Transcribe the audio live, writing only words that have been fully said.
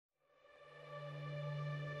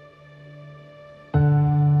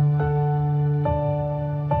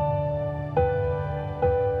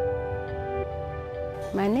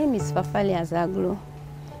is Fafali Azaglo,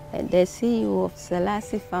 the CEO of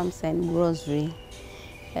Selassie Farms and Grocery.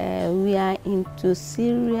 We are into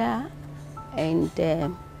cereal and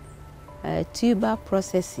tuber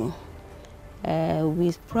processing.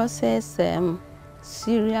 We process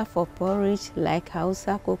cereal for porridge like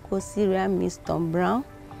Hausa cocoa cereal mixed on brown,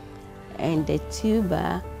 and the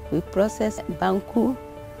tuber we process banku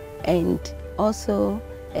and also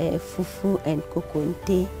fufu and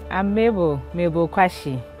kokonte. I'm Mabel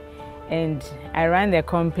Kwashi, and I run the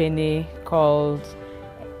company called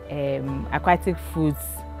Aquatic Foods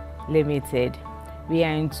Limited. We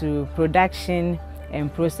are into production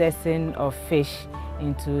and processing of fish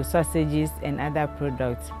into sausages and other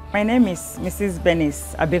products. My name is Mrs.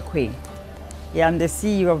 Bernice Abekwe. I'm the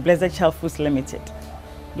CEO of Blessed Child Foods Limited.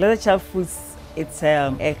 Blessed Child Foods, it's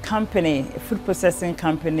a company, a food processing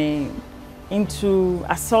company into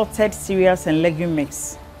assorted cereals and legume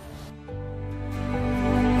mix.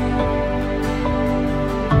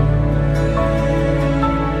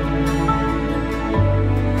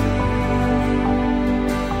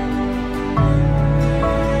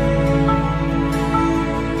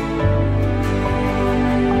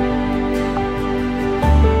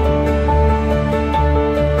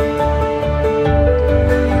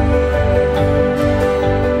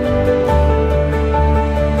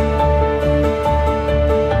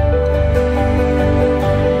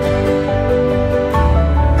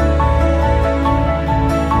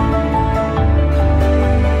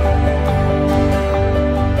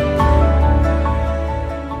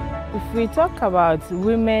 We talk about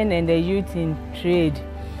women and the youth in trade.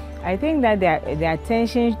 I think that the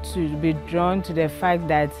attention should be drawn to the fact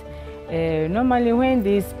that normally when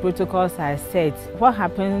these protocols are set, what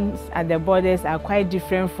happens at the borders are quite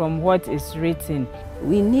different from what is written.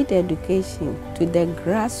 We need education to the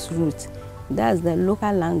grassroots, that's the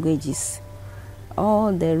local languages.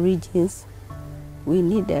 All the regions, we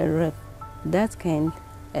need a rep that can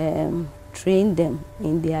train them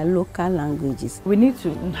in their local languages. We need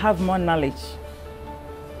to have more knowledge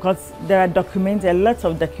because there are a lot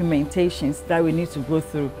of documentations that we need to go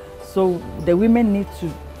through. So the women need to,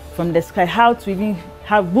 from the sky, how to even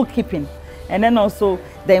have bookkeeping, and then also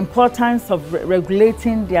the importance of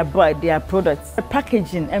regulating their products. The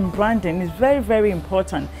packaging and branding is very, very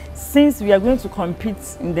important since we are going to compete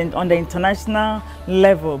on the international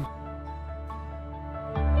level.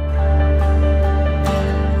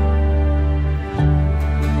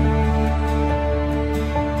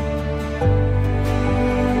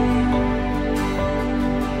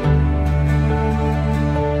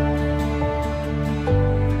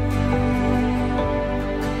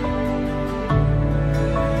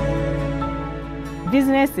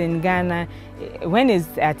 Business in Ghana, when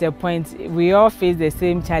it's at a point, we all face the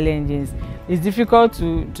same challenges. It's difficult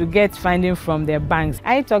to get funding from the banks.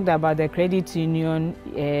 I talked about the credit union,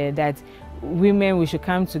 that women, we should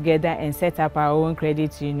come together and set up our own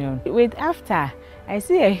credit union. With AfCFTA, I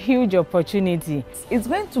see a huge opportunity. It's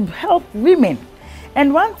going to help women.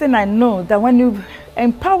 And one thing I know, that when you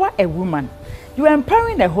empower a woman, you are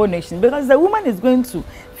empowering the whole nation, because the woman is going to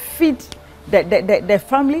feed the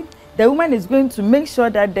family. The woman is going to make sure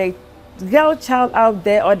that the girl child out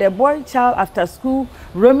there or the boy child after school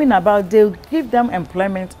roaming about, they'll give them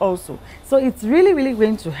employment also. So it's really, really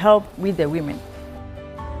going to help with the women.